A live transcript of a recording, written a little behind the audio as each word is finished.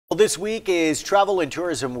Well, this week is Travel and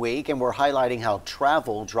Tourism Week, and we're highlighting how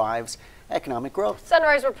travel drives economic growth.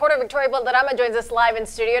 Sunrise reporter Victoria Valderrama joins us live in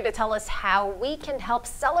studio to tell us how we can help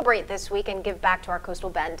celebrate this week and give back to our Coastal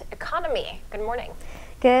Bend economy. Good morning.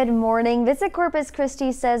 Good morning. Visit Corpus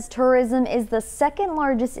Christi says tourism is the second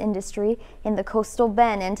largest industry in the Coastal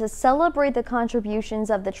Bend, and to celebrate the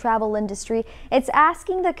contributions of the travel industry, it's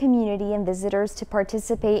asking the community and visitors to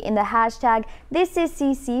participate in the hashtag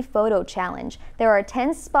ThisIsCC Photo Challenge. There are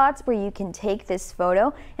 10 spots where you can take this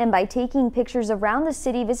photo, and by taking pictures around the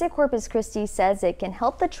city, Visit Corpus Christi says it can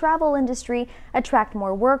help the travel industry attract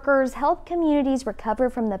more workers, help communities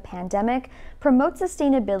recover from the pandemic, promote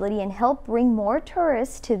sustainability, and help bring more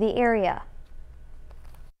tourists to the area.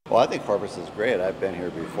 Well, I think Corpus is great. I've been here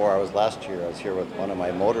before. I was here with one of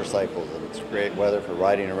my motorcycles, and it's great weather for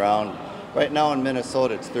riding around. Right now in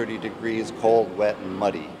Minnesota, it's 30 degrees, cold, wet, and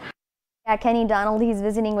muddy. Yeah, Kenny Donald, he's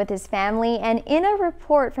visiting with his family, and in a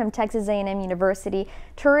report from Texas A&M University,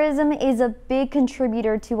 tourism is a big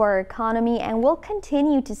contributor to our economy, and we'll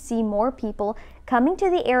continue to see more people coming to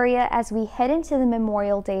the area as we head into the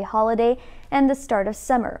Memorial Day holiday and the start of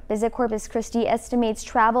summer. Visit Corpus Christi estimates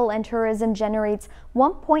travel and tourism generates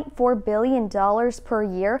 $1.4 billion per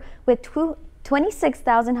year, with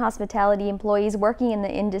 26,000 hospitality employees working in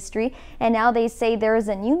the industry, and now they say there is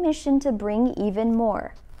a new mission to bring even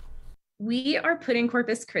more. We are putting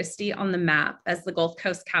Corpus Christi on the map as the Gulf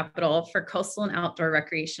Coast capital for coastal and outdoor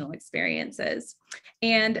recreational experiences.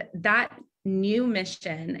 And that new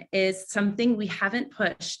mission is something we haven't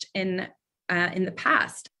pushed in the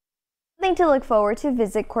past. Something to look forward to.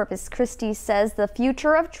 Visit Corpus Christi says the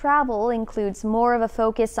future of travel includes more of a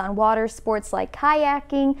focus on water sports like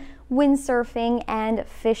kayaking, windsurfing, and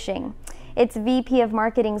fishing. Its VP of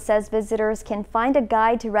Marketing says visitors can find a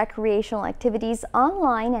guide to recreational activities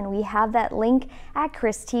online, and we have that link at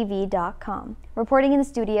KRISTV.com. Reporting in the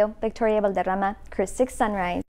studio, Victoria Valderrama, KRIS 6 Sunrise.